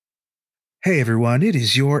Hey everyone, it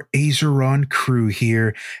is your Azeron crew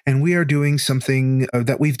here, and we are doing something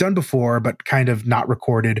that we've done before, but kind of not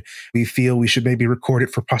recorded. We feel we should maybe record it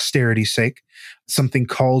for posterity's sake. Something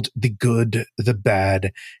called The Good, the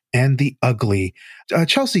Bad, and the Ugly.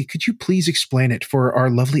 Chelsea, could you please explain it for our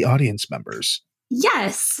lovely audience members?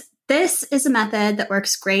 Yes. This is a method that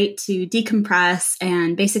works great to decompress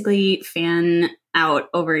and basically fan out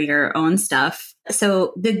over your own stuff.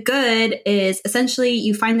 So the good is essentially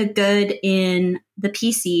you find the good in the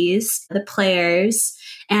PCs, the players,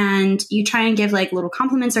 and you try and give like little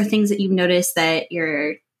compliments or things that you've noticed that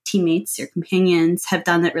your teammates, your companions have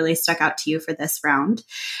done that really stuck out to you for this round.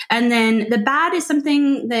 And then the bad is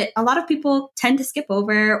something that a lot of people tend to skip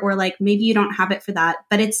over, or like maybe you don't have it for that,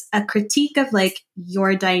 but it's a critique of like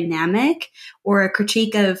your dynamic, or a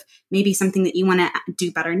critique of maybe something that you want to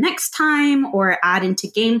do better next time or add into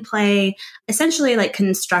gameplay, essentially like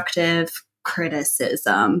constructive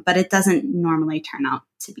criticism, but it doesn't normally turn out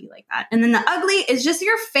to be like that. And then the ugly is just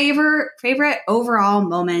your favorite overall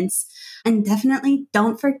moments. And definitely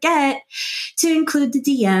don't forget to include the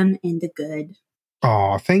DM in the good.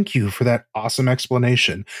 Aw, thank you for that awesome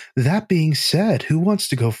explanation. That being said, who wants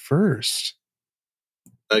to go first?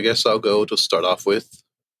 I guess I'll go to start off with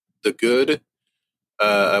the good.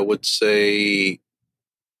 I would say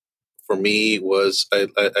for me was I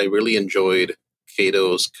really enjoyed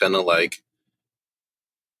Kato's kind of like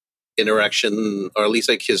interaction, or at least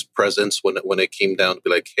like his presence when it came down to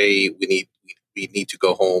be like, hey, we need to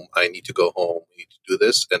go home. I need to go home. We need to do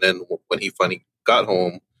this. And then when he finally got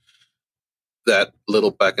home, that little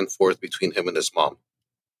back and forth between him and his mom,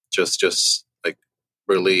 just like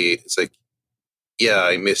really, it's like, yeah,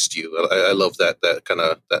 I missed you. I love that kind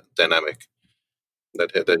of that dynamic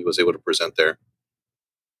that he was able to present there.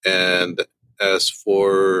 And as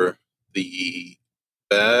for the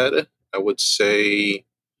bad, I would say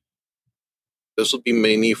this would be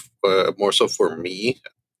mainly more so for me.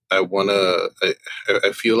 I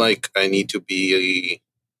feel like I need to be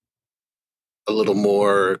a little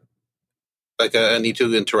more, like I need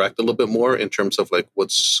to interact a little bit more in terms of like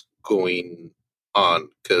what's going on,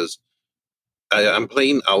 because I'm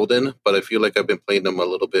playing Alden, but I feel like I've been playing them a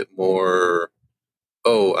little bit more.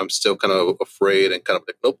 Oh, I'm still kind of afraid and kind of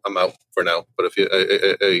like, nope, I'm out for now. But if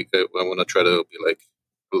I want to try to be like,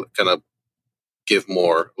 kind of give a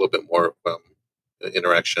little bit more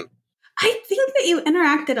interaction. I think that you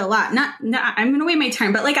interacted a lot. Not I'm going to wait my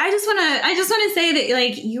turn, but like I just want to say that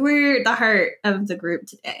like you were the heart of the group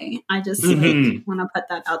today. I just like, want to put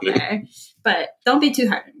that out there. But don't be too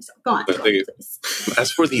hard on yourself. Go on, please.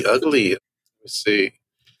 As for the ugly, let's see.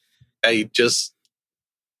 I just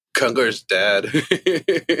Kungar's dad.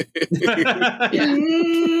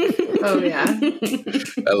 Oh yeah.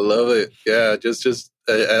 I love it. Yeah, just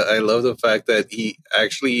I love the fact that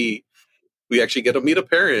we actually get to meet a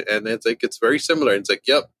parent, and it's like it's very similar. It's like,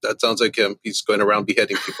 yep, that sounds like him. He's going around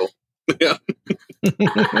beheading people. Yeah.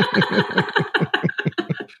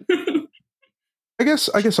 I guess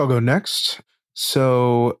I'll go next.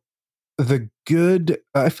 So the good,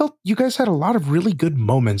 I felt you guys had a lot of really good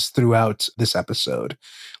moments throughout this episode.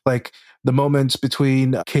 Like the moments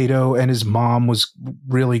between Kato and his mom was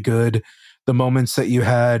really good. The moments that you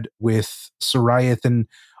had with Sarayath and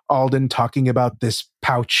Alden talking about this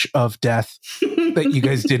pouch of death that you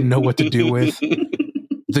guys didn't know what to do with.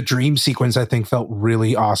 The dream sequence, I think, felt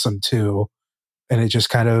really awesome too. And it just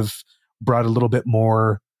kind of brought a little bit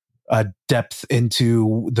more depth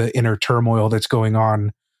into the inner turmoil that's going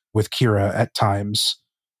on with Kira at times.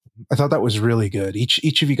 I thought that was really good.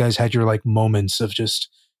 Each of you guys had your like moments of just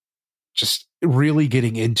really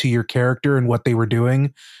getting into your character and what they were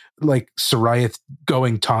doing. Like Sarayath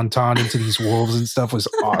going tauntaun into these wolves and stuff was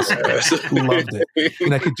awesome. Loved it.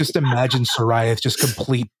 And I could just imagine Sarayath just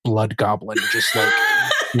complete blood goblin, just like,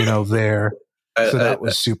 there. So that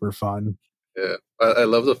was super fun. Yeah. I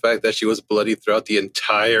love the fact that she was bloody throughout the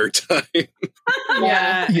entire time.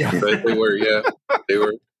 Yeah. But they were.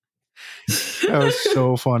 That was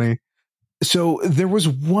so funny. So there was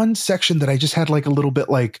one section that I just had like a little bit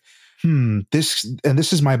like, this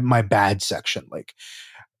is my bad section, like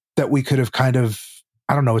that we could have kind of,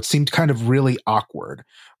 I don't know, it seemed kind of really awkward,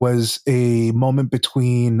 was a moment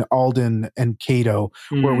between Alden and Kato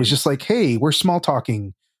where it was just like, hey, we're small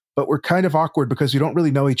talking, but we're kind of awkward because we don't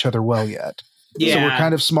really know each other well yet. Yeah. So we're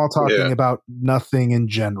kind of small talking about nothing in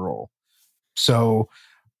general. So,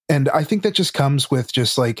 and I think that just comes with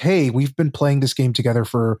just like, hey, we've been playing this game together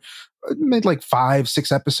for like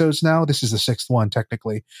 5-6 episodes now. This is the 6th one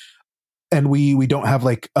technically. And we don't have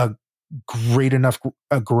like a great enough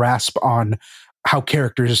grasp on how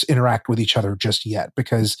characters interact with each other just yet,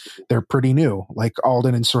 because they're pretty new. Like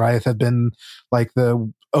Alden and Sorayeth have been like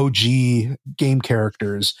the OG game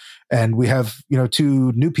characters, and we have, you know,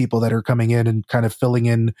 2 new people that are coming in and kind of filling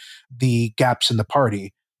in the gaps in the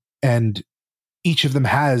party, and each of them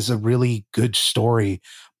has a really good story,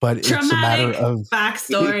 but it's a matter of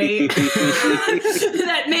backstory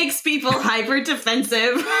that makes people hyper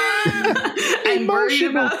defensive and worried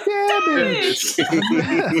about damage.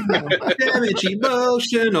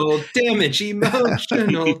 damage,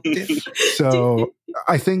 emotional. So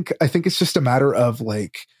I think it's just a matter of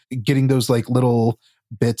like getting those like little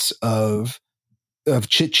bits of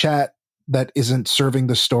chit chat that isn't serving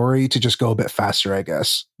the story to just go a bit faster, I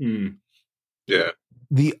guess. Yeah.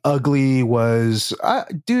 The ugly was,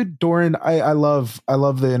 dude, Doran. I love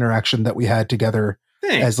the interaction that we had together.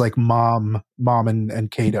 Thanks. As like mom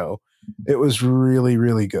and Kato. It was really,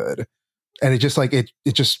 really good, and it just like it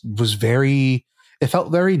just was very. It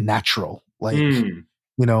felt very natural, like you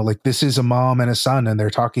know, like this is a mom and a son, and they're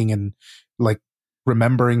talking and like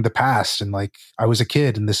remembering the past, and like I was a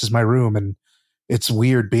kid, and this is my room, and it's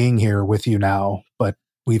weird being here with you now, but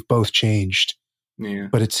we've both changed. Yeah.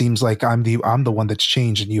 But it seems like I'm the one that's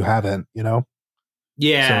changed and you haven't, you know?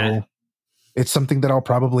 Yeah. So it's something that I'll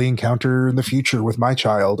probably encounter in the future with my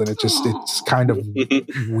child. And it's kind of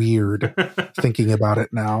weird thinking about it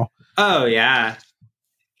now. Oh, yeah.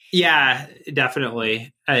 Yeah,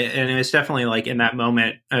 definitely. And it was definitely like in that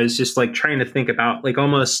moment, I was just like trying to think about like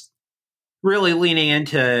almost really leaning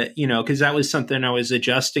into, you know, because that was something I was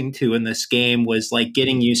adjusting to in this game, was like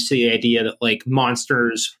getting used to the idea that like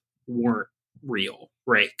monsters weren't real,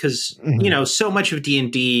 right? Because you know, so much of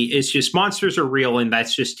D&D is just monsters are real, and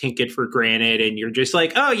that's just taken for granted, and you're just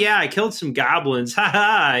like, oh yeah, I killed some goblins,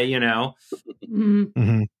 haha, you know.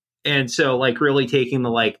 And so like really taking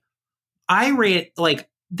the like, I ran like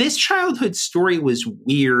this childhood story was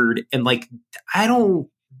weird, and like I don't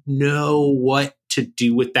know what to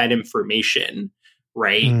do with that information,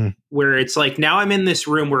 right? Where it's like now I'm in this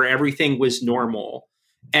room where everything was normal,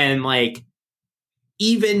 and like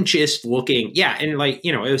even just looking, and like,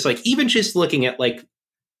 you know, it was like even just looking at like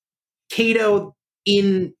Kato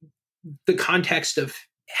in the context of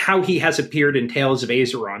how he has appeared in Tales of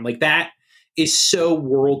Azeroth, like that is so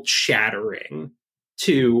world shattering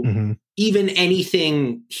to even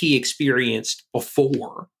anything he experienced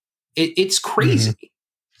before. It's crazy,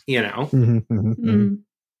 you know?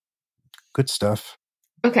 Good stuff.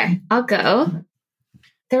 Okay, I'll go.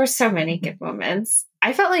 There were so many good moments.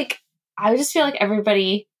 I just feel like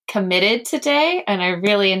everybody committed today, and I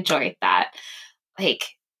really enjoyed that. Like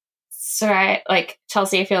Sorayeth, like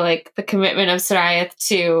Chelsea, I feel like the commitment of Sorayeth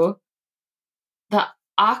to the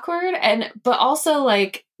awkward, but also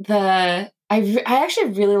like I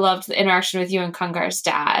actually really loved the interaction with you and Kungar's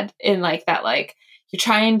dad in like that, like you're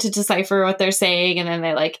trying to decipher what they're saying, and then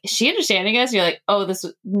they like, is she understanding us? You're like, oh,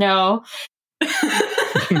 no.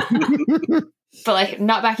 But like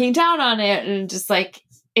not backing down on it, and just like,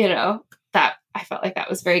 you know, that I felt like that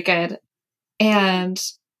was very good. And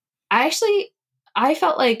I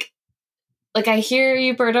felt like I hear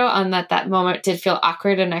you, Berto, on that moment did feel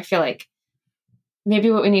awkward, and I feel like maybe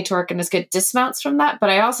what we need to work on is good dismounts from that. But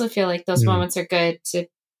I also feel like those moments are good to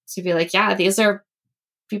be like, yeah, these are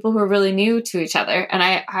people who are really new to each other. And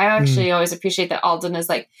I actually always appreciate that Alden is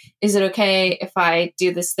like, is it okay if I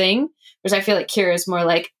do this thing? Whereas I feel like Kira is more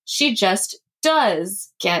like, she just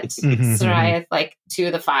does get Sorayeth like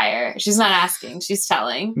to the fire. She's not asking, she's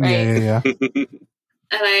telling, right? Yeah. And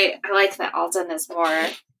I like that Alden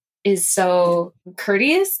is so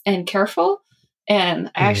courteous and careful.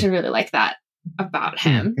 And I actually really like that about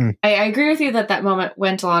him. I agree with you that moment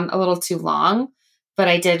went on a little too long, but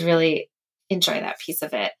I did really enjoy that piece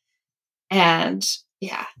of it. And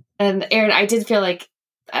yeah. And Aaron, I did feel like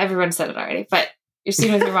everyone said it already, but your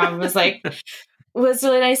scene with your mom was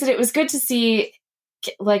really nice. And it was good to see,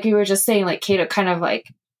 like we were just saying, like Kato kind of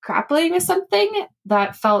like grappling with something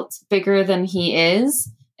that felt bigger than he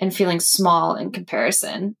is and feeling small in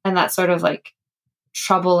comparison. And that sort of like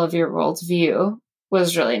trouble of your worldview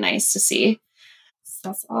was really nice to see. So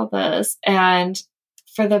that's all those. And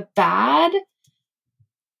for the bad,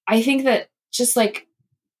 I think that just like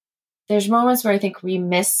there's moments where I think we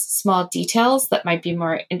miss small details that might be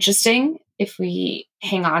more interesting if we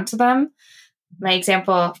hang on to them. My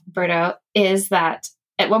example, Berto, is that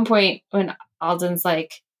at one point when Alden's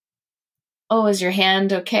like, oh, is your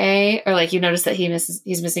hand okay? Or like you notice that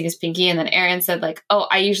he's missing his pinky. And then Aaron said like, oh,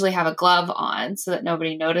 I usually have a glove on so that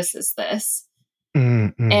nobody notices this.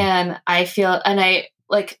 And I feel, and I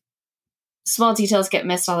like small details get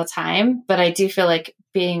missed all the time, but I do feel like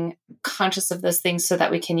being conscious of those things so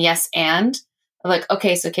that we can yes and Like,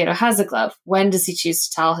 okay, so Kato has a glove. When does he choose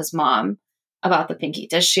to tell his mom about the pinky?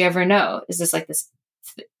 Does she ever know? Is this like this?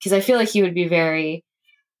 Because I feel like he would be very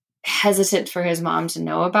hesitant for his mom to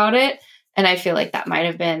know about it. And I feel like that might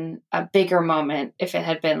have been a bigger moment if it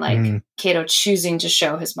had been like Kato choosing to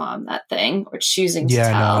show his mom that thing or choosing to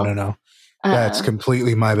tell. No. That's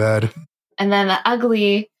completely my bad. And then the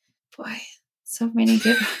ugly, boy, so many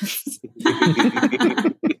good ones.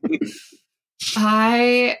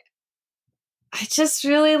 I just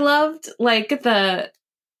really loved like the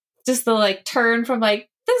like turn from like,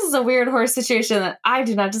 this is a weird horse situation that I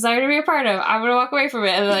do not desire to be a part of. I'm going to walk away from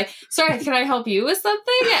it. And like, sorry, can I help you with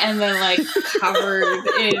something? And then like covered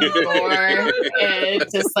in gore and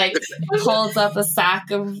just like holds up a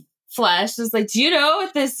sack of flesh. Just like, do you know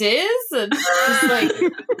what this is? And just like,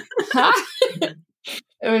 huh?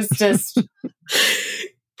 It was just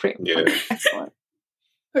pretty excellent.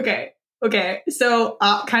 Okay. So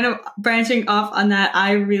kind of branching off on that,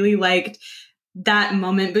 I really liked that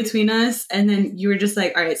moment between us. And then you were just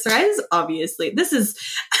like, all right, Soraya obviously, this is,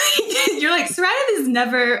 you're like, Soraya is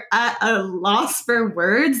never at a loss for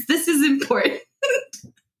words. This is important.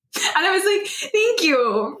 And I was like, thank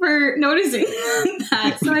you for noticing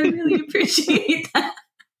that. So I really appreciate that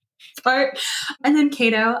part. And then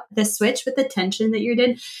Kato, the switch with the tension that you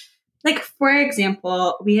did. Like, for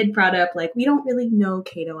example, we had brought up, like, we don't really know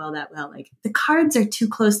Kato all that well. Like, the cards are too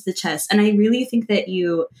close to the chest. And I really think that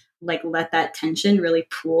you, like, let that tension really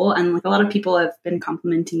pool. And, like, a lot of people have been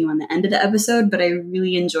complimenting you on the end of the episode, but I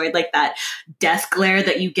really enjoyed, like, that death glare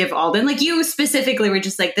that you give Alden. Like, you specifically were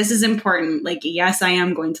just like, this is important. Like, yes, I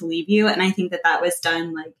am going to leave you. And I think that that was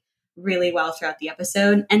done, like, really well throughout the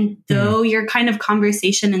episode. And though your kind of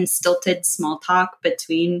conversation and stilted small talk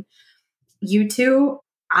between you two,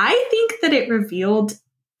 I think that it revealed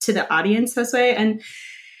to the audience, Josue, and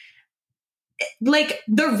like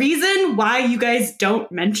the reason why you guys don't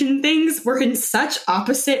mention things were in such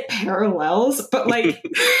opposite parallels, but like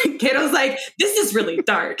Kato's like, this is really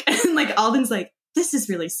dark. And like Alden's like, this is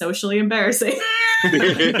really socially embarrassing. And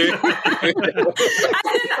I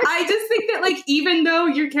just think that like, even though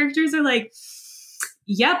your characters are like,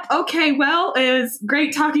 yep, okay, well, it was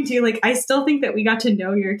great talking to you. Like, I still think that we got to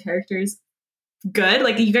know your characters good.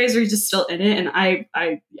 Like, you guys are just still in it. And I.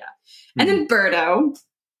 And then Birdo,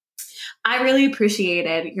 I really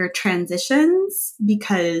appreciated your transitions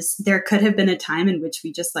because there could have been a time in which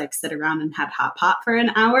we just like sit around and had hot pot for an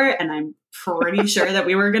hour. And I'm pretty sure that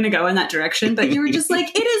we were going to go in that direction, but you were just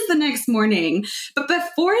like, it is the next morning. But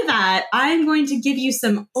before that, I'm going to give you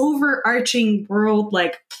some overarching world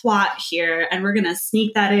like plot here. And we're going to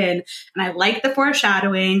sneak that in. And I like the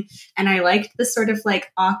foreshadowing and I liked the sort of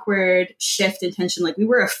like awkward shift in tension. Like we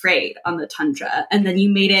were afraid on the tundra and then you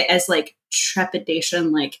made it as like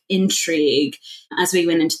trepidation, like intrigue as we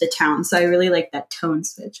went into the town. So I really like that tone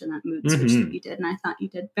switch and that mood switch that you did. And I thought you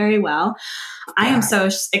did very well. I am so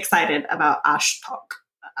excited about Ashtok.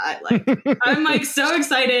 I'm like so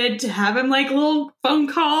excited to have him like a little phone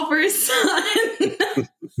call for his son.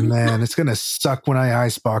 Man, it's gonna suck when I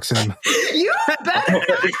icebox him. You better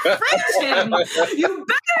not fridge him. You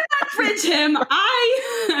better not fridge him.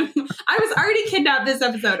 I was already kidnapped this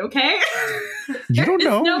episode, okay? You don't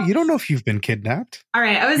know. You don't know if you've been kidnapped. All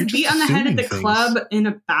right, I was beat on the head at the club in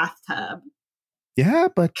a bathtub. Yeah,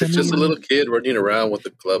 but it's just a little kid running around with the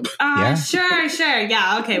club. Yeah. Sure.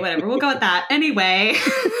 Yeah, okay, whatever. We'll go with that. Anyway.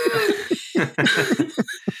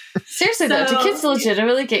 Seriously, though, do kids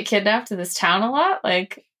legitimately get kidnapped in this town a lot?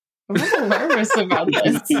 Like, I'm a little nervous about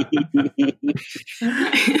this.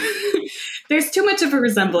 There's too much of a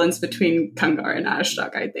resemblance between Kungar and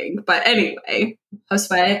Ashtok, I think. But anyway,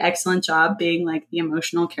 Josue, excellent job being like the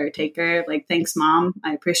emotional caretaker. Like, thanks, Mom.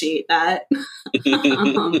 I appreciate that.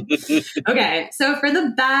 Okay, so for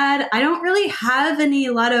the bad, I don't really have a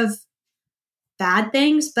lot of bad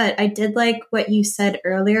things, but I did like what you said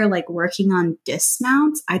earlier, like working on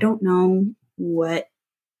dismounts. I don't know what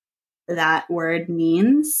that word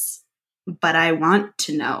means, but I want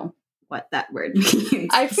to know what that word means.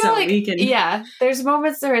 I feel there's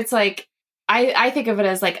moments where it's like, I think of it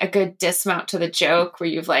as like a good dismount to the joke where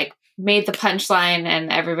you've like made the punchline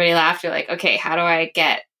and everybody laughed. You're like, okay, how do I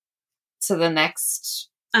get to the next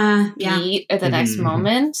beat or the next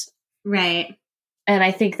moment? Right. And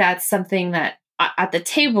I think that's something that at the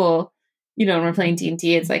table, you know, when we're playing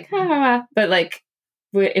D&D, it's like, but like,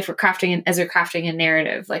 if we're crafting a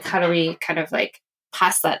narrative, like how do we kind of like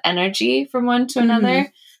pass that energy from one to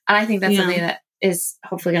another? And I think that's something that is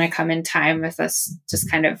hopefully going to come in time with us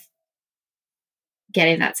just kind of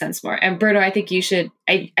getting that sense more. And Birdo, I think you should,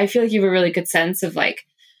 I feel like you have a really good sense of like,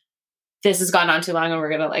 this has gone on too long and we're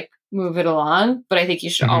going to like move it along. But I think you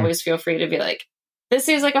should always feel free to be like, this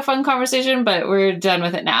seems like a fun conversation, but we're done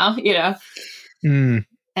with it now, you know? Mm.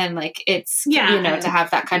 And like, it's, you know, to have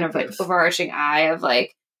that kind of like overarching eye of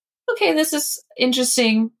like, okay, this is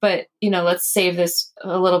interesting, but you know, let's save this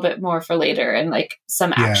a little bit more for later, and like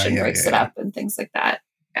some action breaks it up and things like that.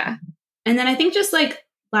 Yeah. And then I think just like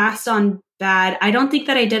last on bad, I don't think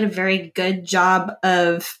that I did a very good job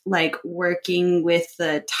of like working with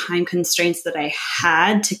the time constraints that I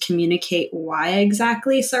had to communicate why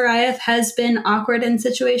exactly Sarayath has been awkward in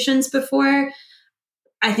situations before.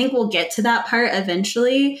 I think we'll get to that part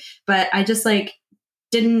eventually, but I just like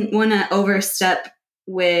didn't want to overstep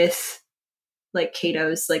with like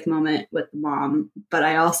Kato's like moment with the mom, but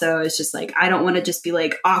I also was just like, I don't want to just be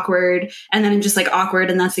like awkward and then I'm just like awkward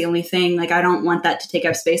and that's the only thing. Like, I don't want that to take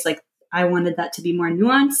up space. Like, I wanted that to be more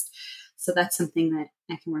nuanced. So that's something that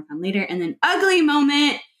I can work on later. And then ugly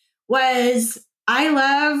moment was, I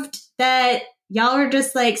loved that y'all were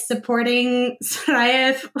just like supporting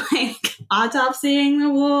Sarayath, like autopsying the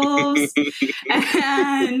wolves,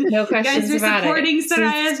 and no questions you guys were about supporting it.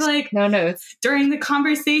 Sarayath, like no notes during the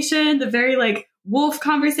conversation, the very like wolf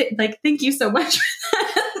conversation. Like, thank you so much for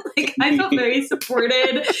that. Like, I felt very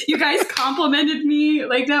supported. You guys complimented me.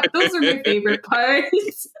 Like, those are my favorite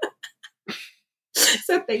parts.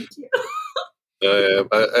 So thank you.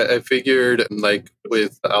 I figured, like,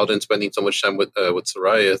 with Alden spending so much time with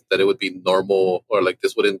Sarayath, that it would be normal, or like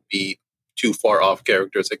this wouldn't be too far off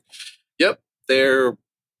character. It's like, yep, they're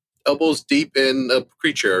elbows deep in a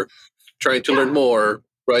creature, trying to learn more,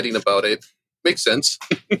 writing about it. Makes sense.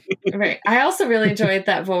 Right. I also really enjoyed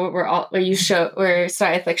that moment where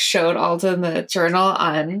Sarayath like showed Alden the journal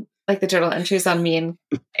on like the journal entries on me and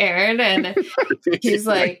Aaron, and he's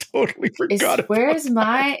like, I totally forgot. Where's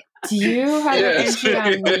my? Do you have an entry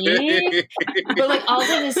on me? But like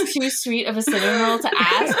Alden is too sweet of a cinnamon roll to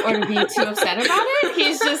ask or to be too upset about it.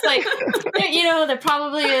 He's just like, you know, there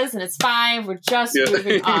probably is, and it's fine. We're just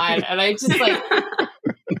moving on. And I just like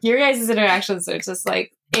your guys' interactions are just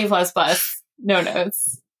like A++, no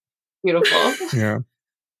notes. Beautiful. Yeah.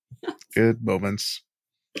 Good moments.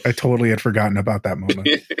 I totally had forgotten about that moment.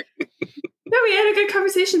 No, we had a good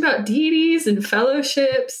conversation about deities and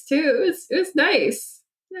fellowships too. It was nice.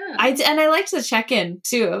 Yeah. I liked the check-in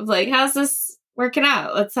too of like, how's this working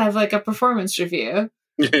out? Let's have like a performance review.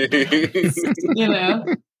 You know,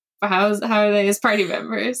 how are they as party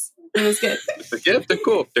members? It was good. Yeah, they're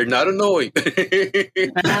cool. They're not annoying.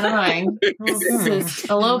 Not annoying. This is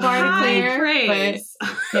a low bar to clear,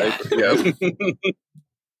 but yeah.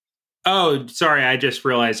 Oh, sorry. I just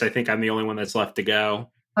realized I think I'm the only one that's left to go.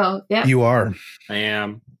 Oh, yeah. You are. I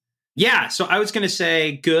am. Yeah. So I was going to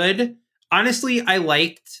say good. Honestly, I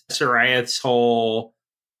liked Sarayath's whole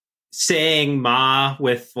saying ma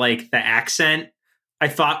with like the accent. I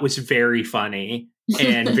thought was very funny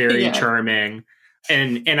and very charming.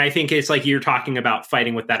 And I think it's like you're talking about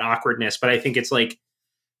fighting with that awkwardness, but I think it's like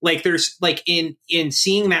there's like in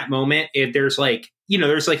seeing that moment, there's like, you know,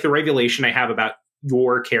 there's like the revelation I have about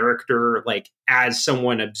your character, like as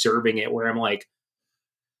someone observing it, where I'm like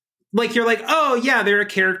you're like, oh yeah, they're a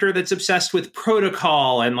character that's obsessed with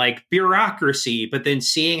protocol and like bureaucracy, but then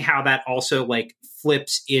seeing how that also like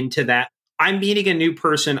flips into that. I'm meeting a new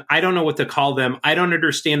person. I don't know what to call them. I don't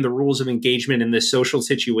understand the rules of engagement in this social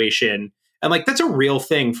situation. And like, that's a real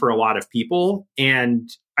thing for a lot of people. And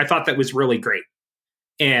I thought that was really great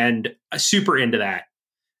and super into that.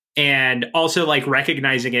 And also like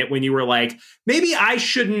recognizing it when you were like, maybe I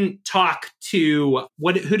shouldn't talk to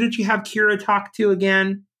who did you have Kira talk to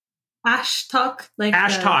again? Ashtok.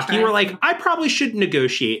 You were like, I probably shouldn't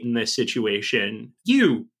negotiate in this situation.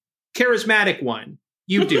 You, charismatic one,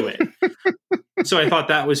 you do it. So I thought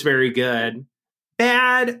that was very good.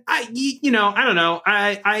 Bad. I don't know.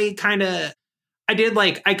 I did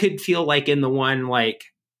like, I could feel like in the one like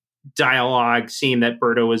dialogue scene that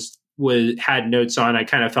Berto had notes on, I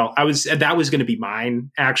kind of felt that was going to be mine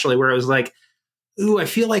actually, where I was like, ooh, I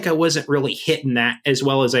feel like I wasn't really hitting that as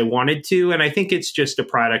well as I wanted to. And I think it's just a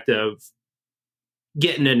product of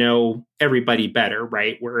getting to know everybody better,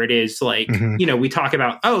 right? Where it is like, you know, we talk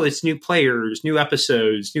about, oh, it's new players, new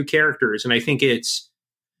episodes, new characters. And I think it's,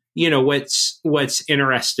 you know, what's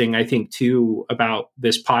interesting, I think too, about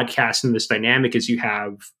this podcast and this dynamic is you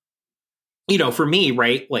have, you know, for me,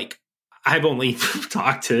 right? Like I've only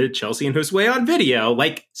talked to Chelsea and Josue on video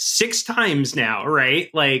like 6 times now, right?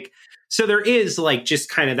 Like, so there is like just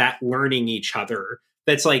kind of that learning each other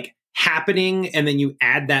that's like happening. And then you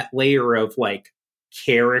add that layer of like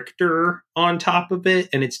character on top of it.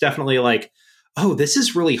 And it's definitely like, oh, this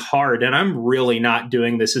is really hard. And I'm really not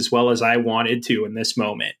doing this as well as I wanted to in this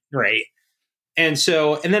moment. Right. And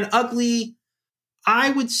so, and then ugly,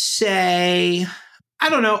 I would say I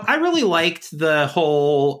don't know. I really liked the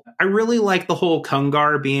whole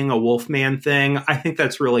Kungar being a Wolfman thing. I think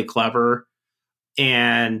that's really clever.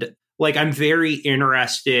 And like, I'm very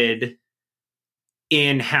interested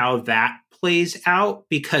in how that plays out,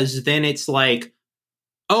 because then it's like,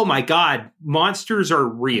 oh my God, monsters are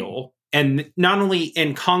real. And not only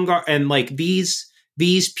in Kungar, and like these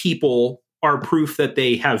people are proof that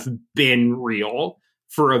they have been real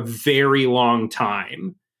for a very long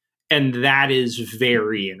time. And that is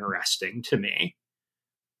very interesting to me.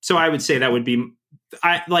 So I would say that would be,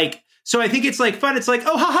 so I think it's like fun. It's like,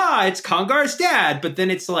 oh, haha, it's Kungar's dad. But then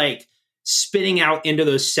it's like spinning out into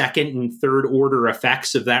those second and third order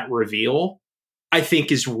effects of that reveal, I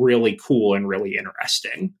think is really cool and really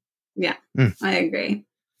interesting. Yeah, I agree.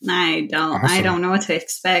 I don't know what to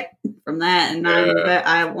expect from that, and but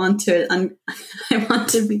I want to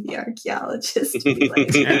be the archaeologist. To be like,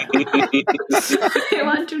 I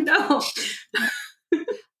want to know.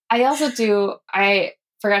 I also do. I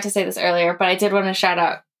forgot to say this earlier, but I did want to shout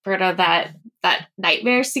out Britta that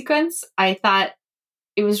nightmare sequence. I thought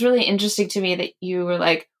it was really interesting to me that you were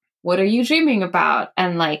like, "What are you dreaming about?"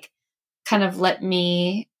 and like, kind of let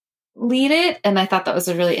me lead it. And I thought that was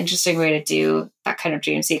a really interesting way to do that kind of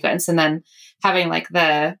dream sequence. And then having like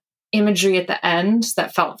the imagery at the end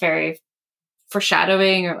that felt very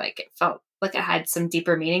foreshadowing, or like it felt like it had some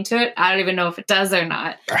deeper meaning to it. I don't even know if it does or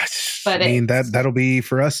not. But I mean, that'll be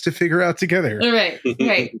for us to figure out together.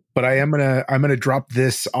 Right. But I'm gonna drop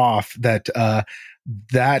this off that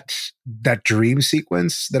that dream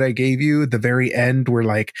sequence that I gave you at the very end, where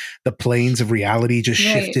like the planes of reality just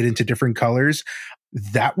shifted into different colors.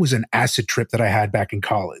 That was an acid trip that I had back in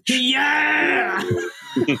college. Yeah.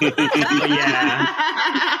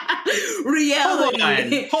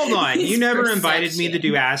 Reality. Hold on. You never invited me to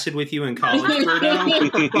do acid with you in college,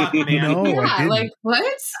 Birdo. Fuck, man. No, I didn't. Like, what?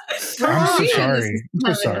 I'm so sorry.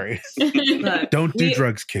 I'm so sorry. Don't do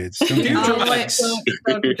drugs, kids. Don't do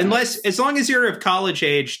drugs. As long as you're of college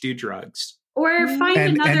age, do drugs. Or find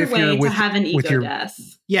another way to have an ego death.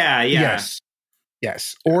 Yeah.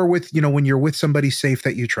 Yes. Or with, when you're with somebody safe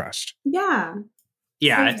that you trust. Yeah.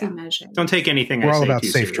 Yeah. Don't take anything We're I all say about too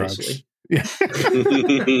safe seriously. drugs.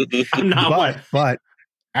 Yeah. I'm not but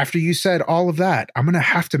after you said all of that, I'm going to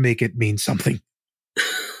have to make it mean something.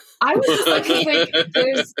 I was just like,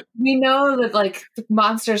 we know that like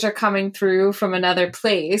monsters are coming through from another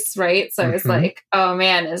place, right? So it's like, oh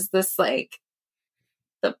man, is this like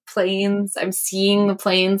the planes? I'm seeing the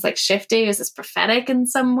planes like shifting. Is this prophetic in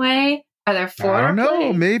some way? Are there four? I don't know.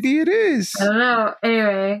 planes? Maybe it is. I don't know.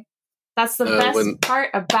 Anyway, that's the best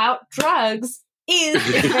part about drugs is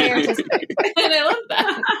it's very artistic. And I love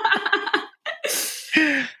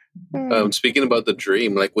that. Speaking about the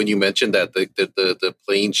dream, like when you mentioned that the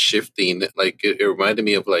plane shifting, like it reminded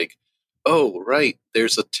me of like, oh right,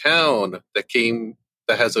 there's a town that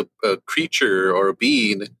has a creature or a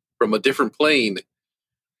being from a different plane.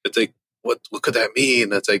 It's like, what could that mean?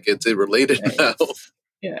 That's like, it's related now.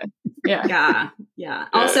 Yeah.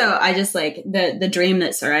 Also, I just like the dream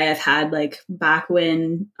that Soraya had like back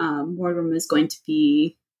when Morgan was going to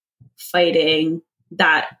be fighting,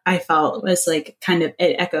 that I felt was like kind of,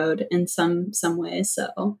 it echoed in some ways.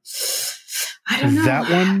 So I don't know.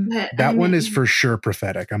 That one is for sure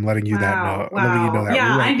prophetic. I'm letting you know. Wow. I'm letting you know that.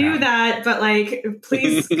 Yeah, right I knew now. that, but like,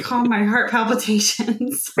 please calm my heart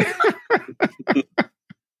palpitations.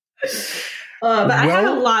 But I had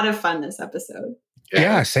a lot of fun this episode.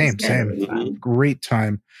 Yeah, same. Really Great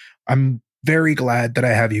time. I'm very glad that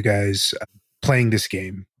I have you guys playing this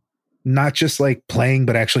game. Not just like playing,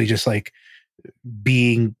 but actually just like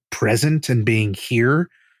being present and being here.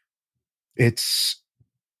 It's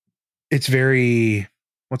very,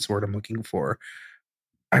 what's the word I'm looking for?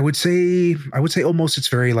 I would say almost it's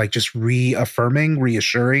very like just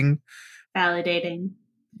reassuring, validating.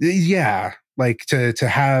 Yeah, like to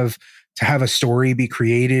have a story be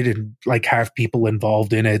created and like have people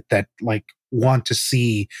involved in it that like want to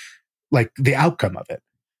see like the outcome of it.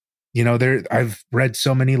 I've read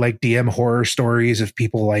so many like DM horror stories of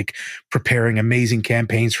people like preparing amazing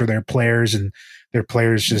campaigns for their players, and their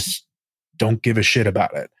players just don't give a shit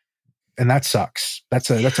about it. And that sucks. That's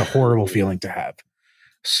a horrible feeling to have.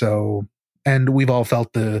 So, and we've all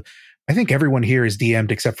felt I think everyone here is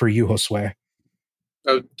DM'd except for you, Josue.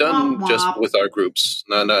 I've done just with our groups,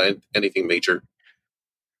 not anything major.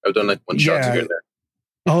 I've done like one shots here and there.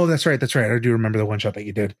 Oh, that's right. I do remember the one shot that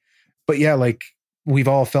you did. But yeah, like we've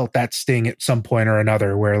all felt that sting at some point or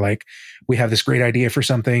another, where like we have this great idea for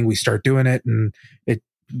something, we start doing it, and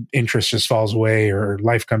interest just falls away, or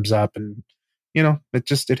life comes up, and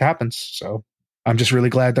it happens. So I'm just really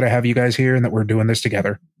glad that I have you guys here and that we're doing this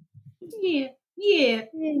together. Yeah.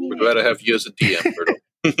 We'd rather have you as a DM, Berto.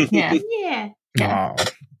 Yeah. Yeah. Yeah. Oh.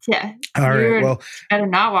 Yeah. All right. You Well, better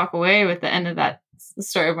not walk away with the end of that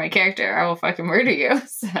story of my character. I will fucking murder you.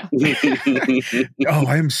 So. oh,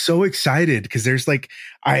 I am so excited because there's like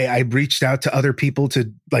I reached out to other people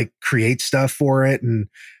to like create stuff for it, and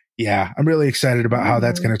yeah, I'm really excited about how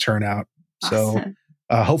that's going to turn out. Awesome.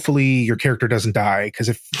 So hopefully your character doesn't die, because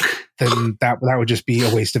if then that would just be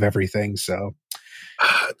a waste of everything. So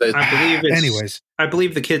I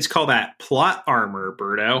believe the kids call that plot armor,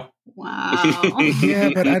 Berto. Wow. Yeah,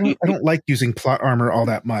 but I don't like using plot armor all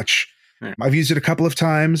that much. Yeah. I've used it a couple of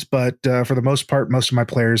times, but for the most part, most of my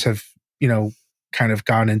players have, kind of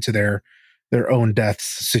gone into their own deaths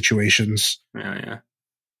situations. Yeah.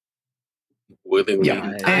 Willingly.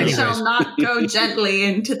 Yeah. I Anyways. shall not go gently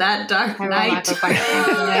into that dark night. If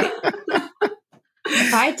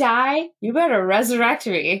I die, you better resurrect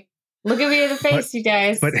me. Look at me in the face, you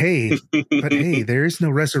guys. But hey, there is no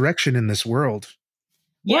resurrection in this world.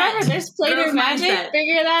 Yeah, there's planar Growth magic. mindset.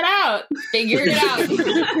 Figure that out. Figure it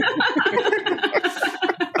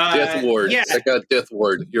out. Death ward. Yeah. I got death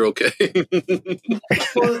ward. You're okay.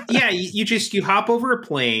 Well, yeah, you hop over a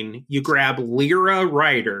plane, you grab Lyra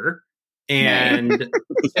Ryder, and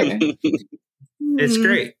it's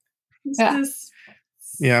great. Yeah.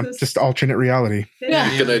 Yeah, just alternate reality.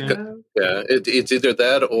 Yeah. Yeah, it's either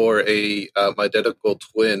that or a identical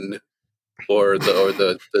twin, or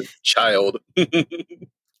the child.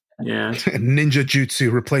 Yeah. Ninja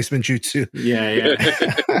jutsu, replacement jutsu. Yeah.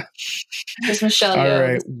 There's Michelle All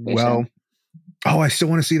Yeoh. right. Well, I still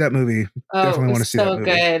want to see that movie. Definitely want to see that movie.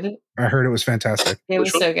 Good. I heard it was fantastic. It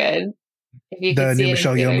was so good. If you The could see new it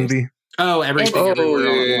Michelle in Yeoh theaters. movie. Oh, everything.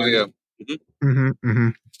 Everywhere. Yeah. Mm-hmm.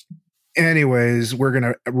 Anyways, we're going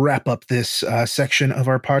to wrap up this section of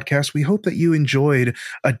our podcast. We hope that you enjoyed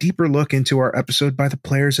a deeper look into our episode by the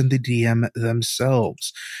players and the DM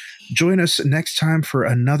themselves. Join us next time for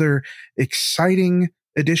another exciting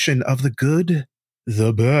edition of The Good,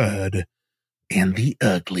 the Bad, and the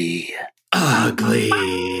Ugly. Ugly.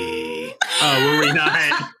 Oh, were we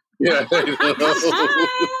not? Yeah. I know.